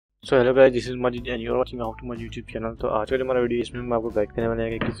So hello guys, this is Majid and you are watching how too much YouTube channel. तो आज का जो हमारा वीडियो इसमें हम आपको गाइड करने वाले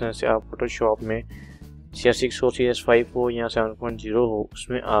हैं कि किस तरह से आप फोटोशॉप में CS6 हो, CS5 हो या 7.0 हो,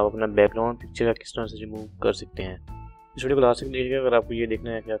 उसमें आप अपना बैकग्राउंड पिक्चर का किस तरह से रिमूव कर सकते हैं। इस वीडियो को लास्ट तक देखिएगा अगर आपको ये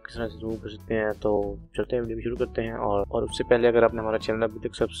देखना है कि आप किस तरह से रिमूव कर सकते हैं। तो चलते हैं, वीडियो शुरू करते हैं। और उससे पहले अगर आपने हमारा चैनल अभी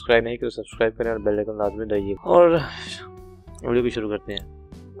तक सब्सक्राइब नहीं किया तो सब्सक्राइब करें और बेल आइकन लाजमी दबाइए। और वीडियो को शुरू करते हैं।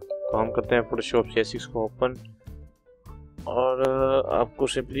 तो हम करते हैं फोटोशॉप CS6 को ओपन, और आपको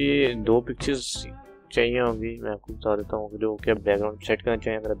सिंपली दो पिक्चर्स चाहिए होंगी। मैं आपको बता देता हूँ जो कि आप बैकग्राउंड सेट करना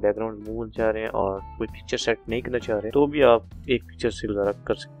चाहें। अगर आप बैकग्राउंड रिमूव चाह रहे हैं और कोई पिक्चर सेट नहीं करना चाह रहे तो भी आप एक पिक्चर से गुजारा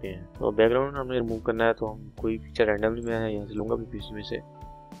कर सकते हैं। तो बैकग्राउंड हमने रिमूव करना है तो हम कोई पिक्चर रैंडमली मैं यहाँ से लूँगा पीसी में से,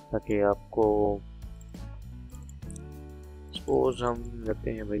 ताकि आपको सपोज हम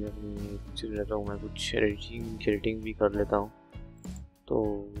लेते हैं भाई अपनी पिक्चर लेता हूँ मैं, कुछ एडिटिंग भी कर लेता हूँ। तो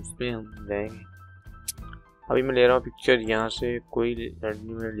उसमें हम जाएंगे। अभी मैं ले रहा हूँ पिक्चर यहाँ से, कोई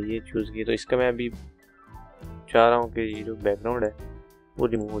रैंडमली मैंने लिए चूज़ किए। तो इसका मैं अभी चाह रहा हूँ कि ये जो बैकग्राउंड है वो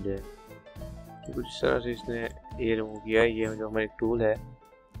रिमूव हो जाए। तो कुछ इस तरह से इसने ये रिमूव किया है। ये जो हमारे टूल है,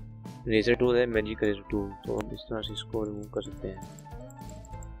 रेजर टूल है, मैजिक रेजर टूल। तो हम इस तरह से इसको रिमूव कर सकते हैं।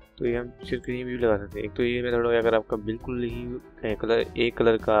 तो ये हम सिर्फ कहीं भी लगा सकते हैं। एक तो ये मेथड हो, अगर आपका बिल्कुल ही एक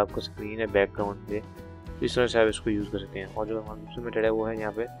कलर का आपका स्क्रीन है बैकग्राउंड पे, तो इस तरह से आप इसको यूज़ कर सकते हैं। और जो हमारा दूसरा मेथड है वो है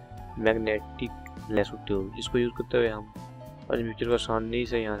यहाँ पे मैग्नेटिक लेसो टूल। इसको यूज़ करते हुए हम अपने पिक्चर को आसानी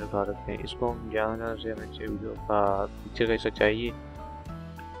से यहाँ से उठा सकते हैं। इसको हम जहाँ से हमें वीडियो का पिक्चर का हिस्सा चाहिए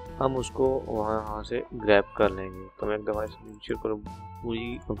हम उसको वहाँ से ग्रैब कर लेंगे। तो मैं एक दफ़ा इस पिक्चर को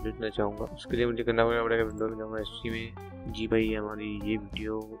पूरी कंप्लीट करना चाहूँगा। उसके लिए मुझे करना पड़ेगा विंडो में जाऊँगा, हिस्ट्री में। जी भाई, हमारी ये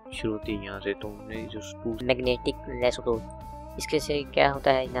वीडियो शुरू होती है यहाँ से। तो हमने जो टूल मैग्नेटिक लेसो टूल, इसके से क्या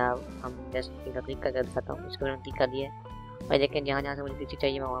होता है ना, हम जैसे क्लिक करके दिखाता हूँ। इसको मैंने क्लिक कर दिया और देखें जहाँ जहाँ से मुझे पिक्चर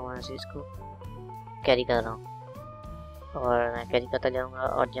चाहिए मैं वहाँ से इसको कैरी कर रहा हूँ और मैं कैरी करता जाऊँगा।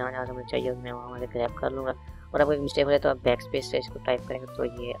 और जहाँ जहाँ से मुझे चाहिए मैं वहाँ से ग्रैब कर लूँगा। और अगर मिस्टेक हो जाए तो आप बैक स्पेस से इसको टाइप करेंगे तो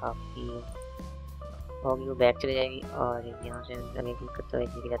ये आपकी होगी, वो बैक चली जाएगी। और यहाँ से अगेन क्लिक करते हुए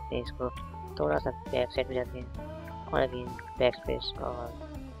लेके जाते हैं इसको थोड़ा सा बैक साइड में जाते हैं और अगेन बैक स्पेस और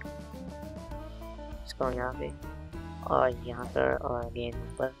इसको यहाँ पे और यहाँ पर और अगेन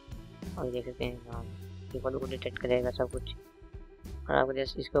ऊपर। और देख सकते हैं यहाँ ऊपर को डिटेक्ट करेगा सब कुछ। और आपको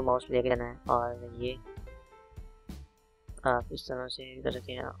जैसे इसको माउस पे लेके जाना है और ये आप इस तरह से कर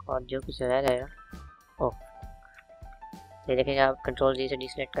सकते हैं। और जो कुछ रह जाएगा ओह, ये देखेंगे आप कंट्रोल जी से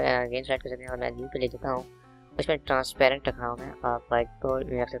डिसेलेक्ट कर अगेन सेलेक्ट कर सकते हैं। और मैं व्यू पे ले देता हूँ, इसमें ट्रांसपेरेंट रख रहा हूँ मैं, आप वाइट को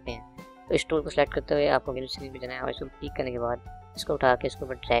रख सकते हैं। तो इस टूल को सेलेक्ट करते हुए आपको ग्रीन स्क्रीन पे जाना है और इसको क्लिक करने के बाद इसको उठा के इसके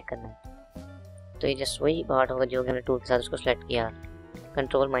ऊपर ड्रैग करना है। तो ये जस्ट वही पार्ट होगा जो कि हमने टूल के साथ उसको सेलेक्ट किया।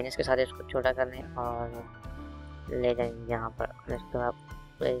 कंट्रोल माइनस के साथ इसको छोटा कर लें और ले जाएंगे यहाँ पर। इसको आप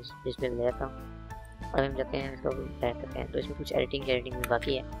इस पे ले जाता हूँ और हम जाते हैं इसको बैक करते हैं। तो इसमें कुछ एडिटिंग भी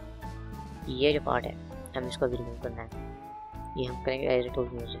बाकी है। ये जो पार्ट है हम इसको भी रिमूव करना है। ये हम करेंगे एडिट टूल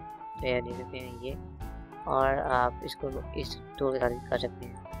से। तो ये देख सकते हैं ये, और आप इसको इस टूल के साथ भी कर सकते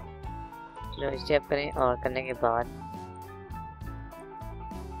हैं। चलो इसे आप करें और करने के बाद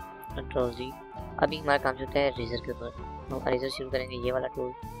कंट्रोल जी। अभी हमारा काम चलता है रेजर के ऊपर। हम रेजर शुरू करेंगे ये वाला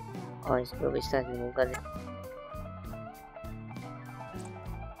टूल और इसको इस तरह रिमूव कर दें।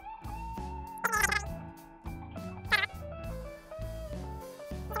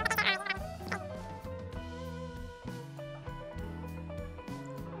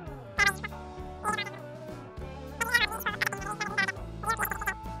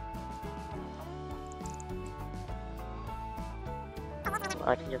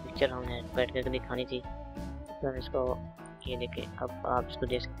 आज जो पिक्चर हमने बैठ करके दिखानी थी तो हम इसको ये देखें। अब आप इसको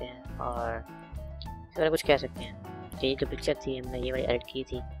देख सकते हैं और इस तरह कुछ कह सकते हैं। ये जो पिक्चर थी हमने ये वाली एडिट की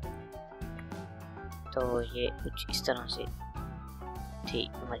थी, तो ये कुछ इस तरह से थी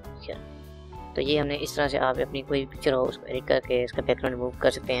हमारी पिक्चर। तो ये हमने इस तरह से आप अपनी कोई पिक्चर हो उसको एडिट करके इसका बैकग्राउंड रिमूव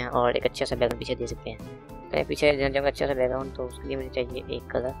कर सकते हैं और एक अच्छा सा बैकग्राउंड पीछे दे सकते हैं। तो पीछे जब अच्छा सा बैकग्राउंड, तो उसके लिए मुझे चाहिए एक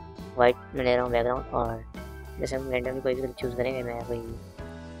कलर वाइट में ले रहा हूँ बैकग्राउंड। और जैसे हम रैंडमली कोई भी कलर चूज़ करेंगे, मैं कोई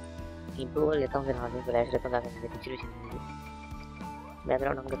इम्प्रूव लेता हूँ, फिर हाथ में फ्लैश लेता हूँ ताकि मुझे पिक्चर भी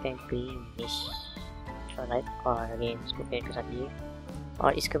बैकग्राउंड हम करते हैं ग्रीनिश राइट। और अगेन इसको पेंट के साथ ये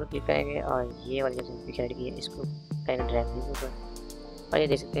और इसके ऊपर क्लिक करेंगे और ये वाली जो पिक्चर एडिट की है इसको करेंगे ड्रैग ऊपर। और ये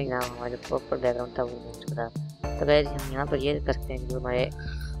देख सकते हैं यहाँ हमारा जो प्रॉपर बैकग्राउंड था वो उसके साथ। तो गाइस हम यहाँ पर ये कर सकते हैं जो हमारे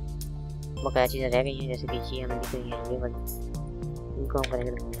बकाया चीज़ें रह गई हैं, जैसे कि ये हमें दिख रही है ये वाली, इनको हम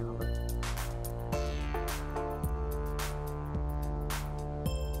करेंगे यहाँ पर।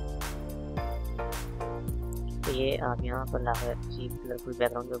 तो ये आप यहाँ पर लाकर किसी कलरफुल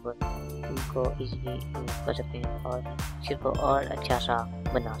बैकग्राउंड के ऊपर इनको इजीली कर सकते हैं और पिक्चर को और अच्छा सा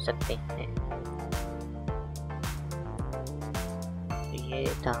बना सकते हैं। तो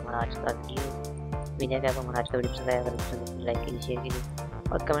ये था हमारा आज का वीडियो। उम्मीद है कि आपको हमारा आज का वीडियो पसंद आया। अगर पसंद है तो लाइक कीजिए, शेयर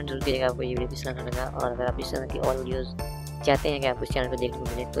कीजिए और कमेंट जरूर कीजिएगा आपको ये वीडियो किस तरह लगा। और अगर आप इस तरह की और वीडियोज़ चाहते हैं कि आपको इस चैनल को देखने को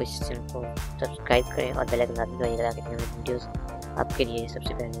मिले तो इस चैनल को सब्सक्राइब करें और बेल आइकन लाजमी दबाइएगा ताकि हमारी वीडियोज़ आपके लिए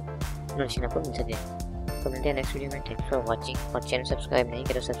सबसे पहले नोटिफिकेशन आपको मिल सके। तो मिलते हैं नेक्स्ट वीडियो में। Thanks for watching. और चैनल सब्सक्राइब नहीं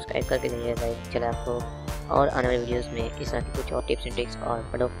करें तो सब्सक्राइब करके दीजिएगा, चला आपको और आने वाले वीडियोस में इस तरह की कुछ और टिप्स एंड ट्रिक्स और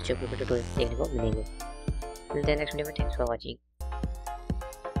Adobe Photoshop ट्यूटोरियल देखने को मिलेंगे। मिलते हैं नेक्स्ट वीडियो में। Thanks for watching.